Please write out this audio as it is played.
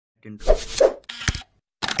Okay,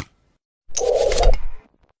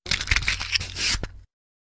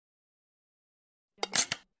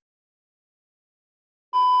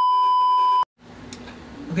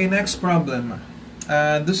 next problem.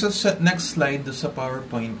 This is next slide, this sa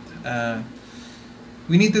PowerPoint.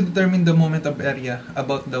 We need to determine the moment of area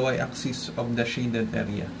about the y-axis of the shaded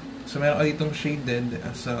area. So, meron ka ditong shaded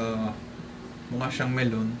as mukha siyang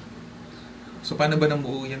melon. So, paano ba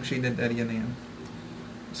namuo yung shaded area na yan?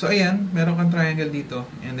 So, ayan, meron kang triangle dito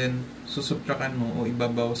and then susubtrakan mo o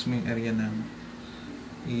ibabawas mo yung area ng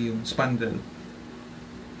yung spandrel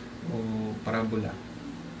o parabola.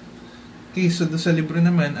 Okay, so doon sa libro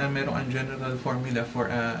naman, meron ang general formula for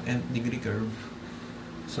a nth degree curve.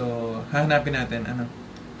 So, hahanapin natin,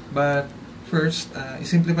 But, first,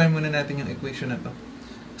 isimplify muna natin yung equation na to.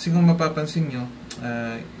 Kasi kung mapapansin nyo,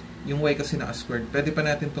 yung y kasi naka-squared, pwede pa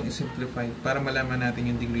natin itong isimplify para malaman natin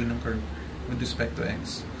yung degree ng curve with respect to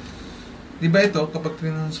x. Diba ito, kapag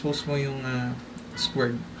transpose mo yung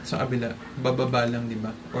squared sa kabila, bababa lang,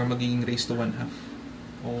 diba? Or magiging raised to 1/2.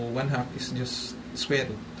 O 1/2 is just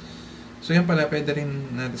square root. So, yan pala, pwede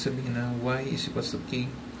rin natin sabihin na y is equals to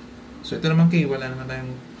k. So, ito naman k, wala naman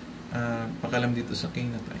tayong pakalam dito sa k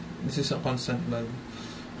na tayo. This is a constant value.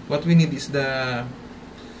 What we need is the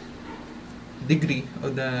degree or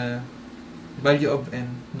the value of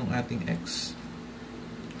n ng ating x.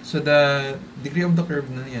 So, the degree of the curve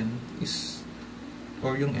na yan is,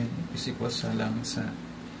 or yung n, is equals lang sa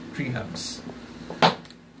 3/2.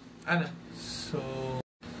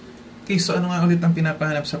 Okay, so ano nga ulit ang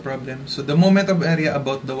pinapahanap sa problem? So, the moment of area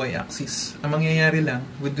about the y-axis. Ang mangyayari lang,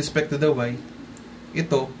 with respect to the y,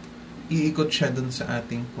 ito, iikot siya dun sa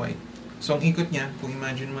ating y. So, ang ikot niya, kung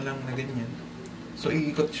imagine mo lang na ganyan, so,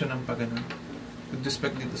 iikot siya ng pagano with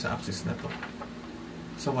respect dito sa axis na to.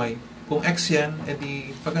 Sa y. Kung x yan,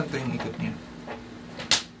 edi paganto yung ikot niya.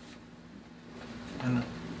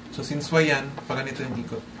 So, since y yan, paganito yung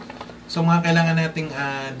ikot. So, mga kailangan nating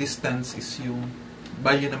distance is yung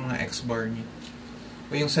value ng mga x bar niya.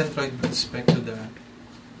 O yung centroid with respect to the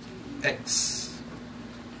x.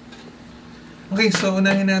 Okay, so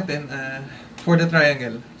unahin natin for the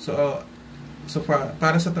triangle. So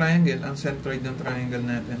para sa triangle, ang centroid ng triangle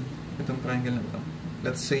natin, itong triangle na ito,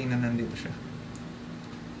 let's say na nandito siya.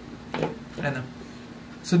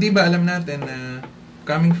 So, di ba alam natin na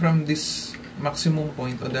coming from this maximum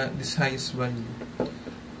point o this highest value,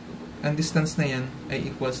 ang distance na yan ay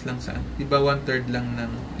equals lang saan? Diba 1/3 lang ng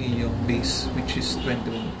iyong base, which is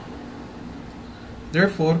 21.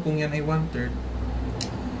 Therefore, kung yan ay 1/3,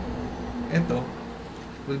 ito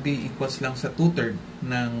will be equals lang sa 2/3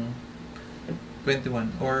 ng 21.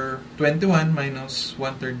 Or 21 minus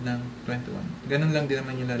 1/3 ng 21. Ganun lang din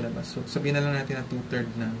naman yung lalabas. So, sabihin na lang natin na 2/3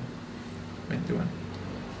 ng 21.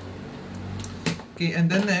 Okay, and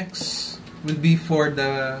the next will be for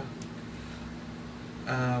the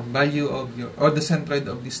value of your, or the centroid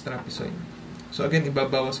of this trapezoid. So again,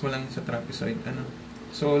 ibabawas mo lang sa trapezoid.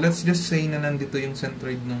 So let's just say na nandito yung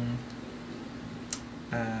centroid ng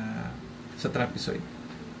sa trapezoid.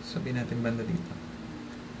 Sabihin natin banda dito.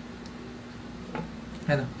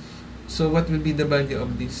 So what will be the value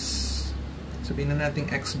of this? Sabihin na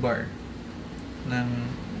natin x bar ng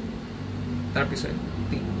trapezoid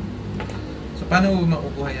t. So paano mo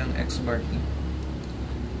makukuha yung x bar t?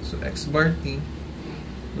 So x bar t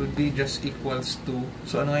would be just equals to,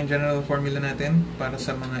 so ano nga yung general formula natin para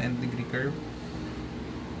sa mga nth degree curve?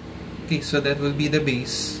 Okay, so that will be the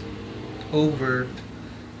base over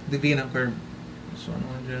degree ng curve. So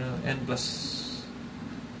ano nga general? N plus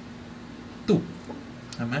 2.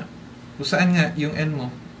 Tama? Kung saan nga yung n mo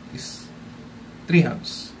is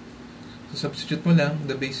 3/2. So substitute mo lang,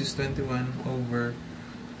 the base is 21 over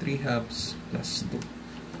 3/2 plus 2.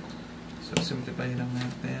 So simplify lang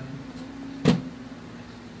natin.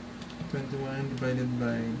 21 divided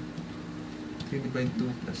by 3 divided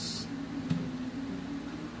 2 plus.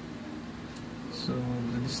 So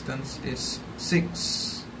the distance is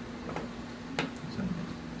 6.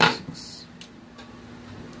 6.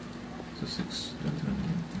 So 6.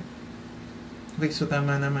 Okay, so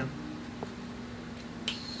tama naman.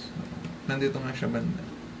 So, nandito nga siya banda.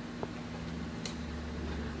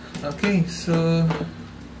 Okay, so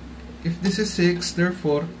if this is 6,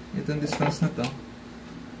 therefore, itong distance na to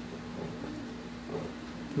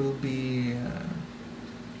will be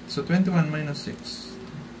so 21 minus 6,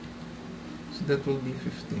 so that will be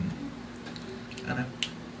 15.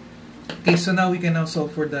 Okay, so now we can now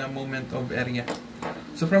solve for the moment of area.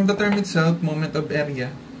 So from the term itself, moment of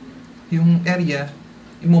area, yung area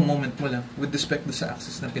imo-moment mo lang with respect to sa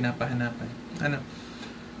axis na pinapahanapan.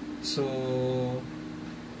 So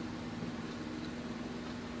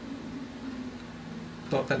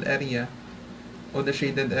total area o the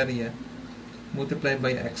shaded area multiplied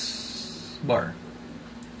by x bar.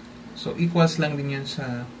 So, equals lang din yun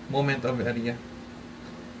sa moment of area.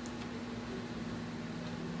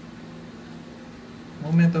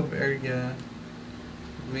 Moment of area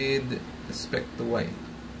with respect to y.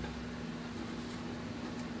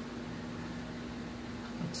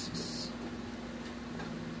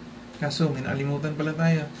 Kaso, may nakalimutan pala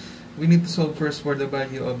tayo. We need to solve first for the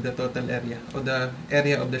value of the total area o the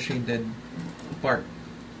area of the shaded part.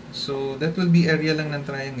 So, that will be area lang ng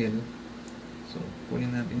triangle. So,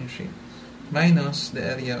 kunin natin yung shape. Minus the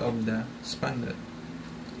area of the spandrel.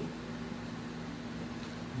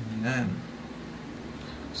 Ayan.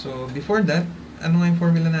 So, before that, ano nga yung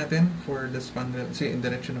formula natin for the spandrel? Sige,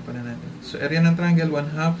 direction na pala natin. So, area ng triangle,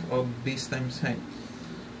 1/2 of base times height.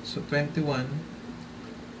 So, 21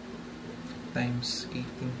 times 18.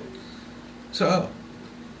 So,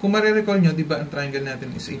 kung marirecall nyo, di ba ang triangle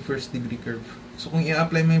natin is a first degree curve. So, kung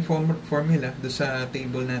i-apply mo yung formula do sa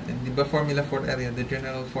table natin, di ba formula for area, the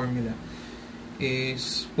general formula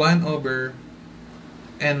is 1 over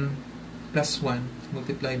n plus 1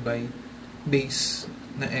 multiplied by base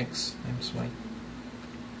na x times y.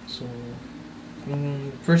 So,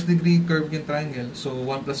 kung first degree curve yung triangle, so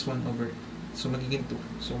 1 plus 1 over, so magiging 2.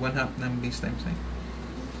 So, 1/2 ng base times height.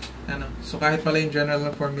 Ano? So, kahit pala yung general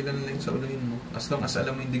na formula na lang sa uluhin mo, as long as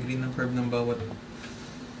alam mo yung degree ng curve ng bawat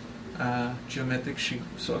geometric shape.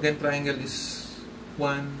 So, again, triangle is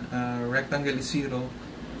 1, rectangle is 0,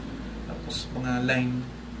 tapos mga line,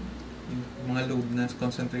 yung mga lobe na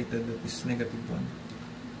concentrated, that is negative 1.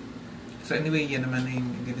 So, anyway, yan naman na yung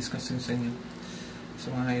i-discuss sa inyo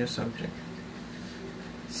sa mga higher subject.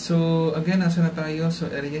 So, again, nasa na tayo? So,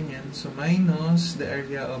 area niyan. So, minus the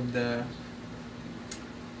area of the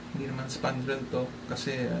hindi naman spandrel to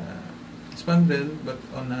kasi spandrel but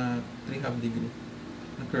on a 3/2 degree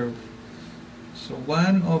na curve. So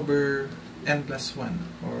 1 over n plus 1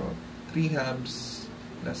 or 3/2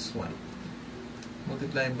 plus 1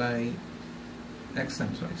 multiplied by x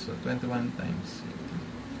times y. So 21 times 18.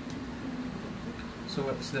 So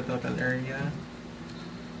what is the total area?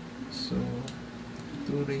 So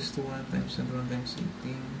 2 raised to 1 times 21 times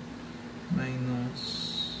 18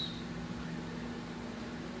 minus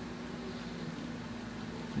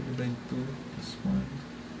divided by 2 plus 1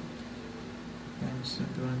 times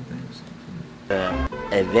 21 times 18.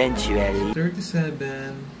 Eventually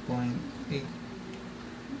 37.8.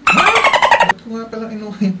 Ba't ko nga palang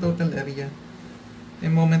inuha yung total area?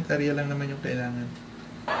 Yung moment area lang naman yung kailangan.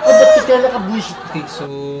 ba't ka naka-bullshit? Okay, so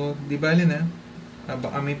di bali na.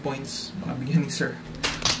 Baka may points, baka bigyan ni sir.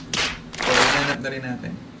 So, hinanap na rin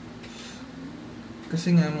natin.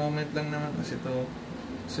 Kasi nga, moment lang naman kasi to.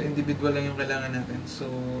 So, individual lang yung kailangan natin. So,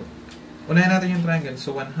 unahin natin yung triangle.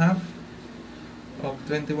 So, 1/2 of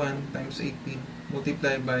 21 times 18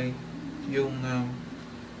 multiplied by yung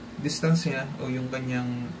distance niya o yung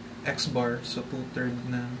kanyang x bar. So, 2/3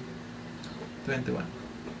 ng 21.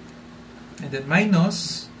 And then,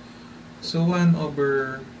 minus. So, 1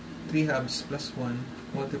 over 3/2 plus 1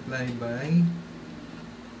 multiplied by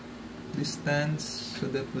distance. So,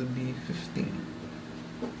 that will be 15.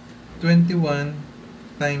 21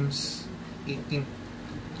 times 18.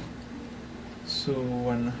 So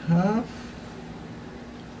 1/2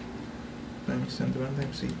 times 21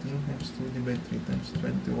 times 18 times 2 divided by 3 times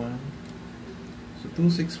 21. So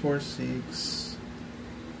 2646.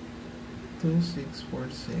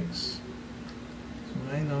 2646. So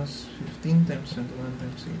minus 15 times 21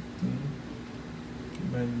 times 18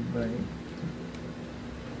 divided by 2.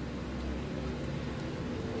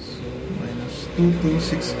 So minus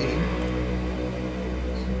 2268.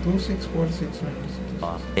 2646 minus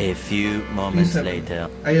 2. A few moments later.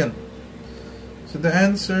 Ayan. So, the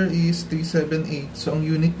answer is 378. So, ang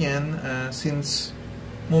unit niyan, since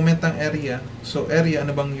moment ng area, so area,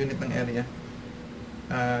 ano bang unit ng area?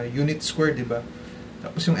 Unit square, diba?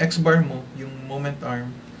 Tapos yung x bar mo, yung moment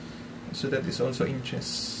arm, so that is also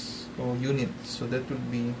inches o unit. So, that would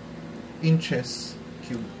be inches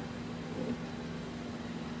cube.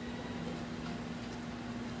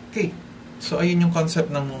 Okay. So, ayun yung concept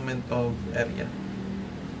ng moment of area.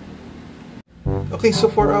 Okay, so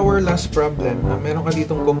for our last problem, meron ka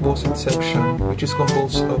ditong composite section which is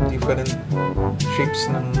composed of different shapes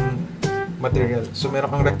ng material. So, meron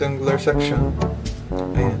kang rectangular section.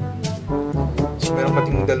 Ayan. So, meron ka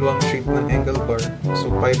ding dalawang shape ng angle bar. So,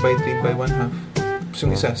 5 by 3 by 1/2. Tapos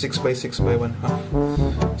yung isa, 6 by 6 by 1/2.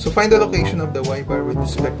 So, find the location of the y bar with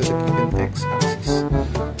respect to the given x-axis.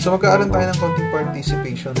 So, magkaaroon tayo ng konting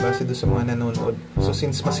participation base doon sa mga nanonood. So,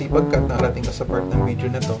 since masipag ka at nakarating ka sa part ng video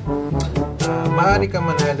na to, maaari ka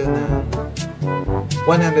manalo ng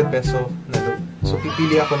 100 peso na load. So,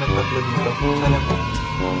 pipili ako ng tatlo dito.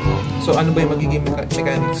 So, ano ba yung magiging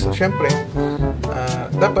mechanics? So, syempre,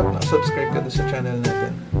 dapat na-subscribe ka doon sa channel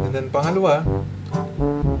natin. And then, pangalawa,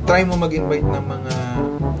 try mo mag-invite ng mga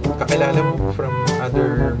kakilala mo from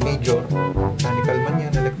other major, mechanical man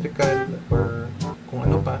yan, electrical, or kung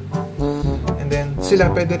ano pa. And then,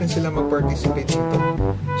 pwede rin sila mag-participate dito.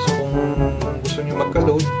 So, kung gusto nyo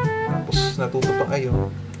magka-load, tapos natuto pa kayo,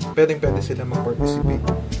 pwede sila mag-participate.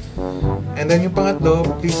 And then, yung pangatlo,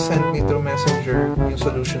 please send me through messenger yung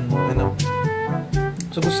solution mo.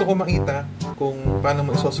 So, gusto ko makita kung paano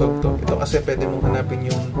mo isosolve to. Ito kasi pwede mong hanapin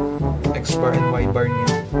yung X bar and Y bar niya.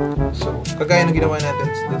 So, kagaya ng ginawa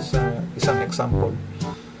natin sa isang example.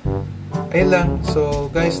 Ayun lang.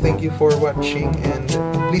 So, guys, thank you for watching, and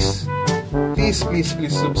please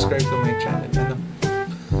subscribe to my channel.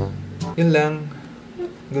 Yun lang.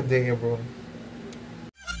 Good day, everyone.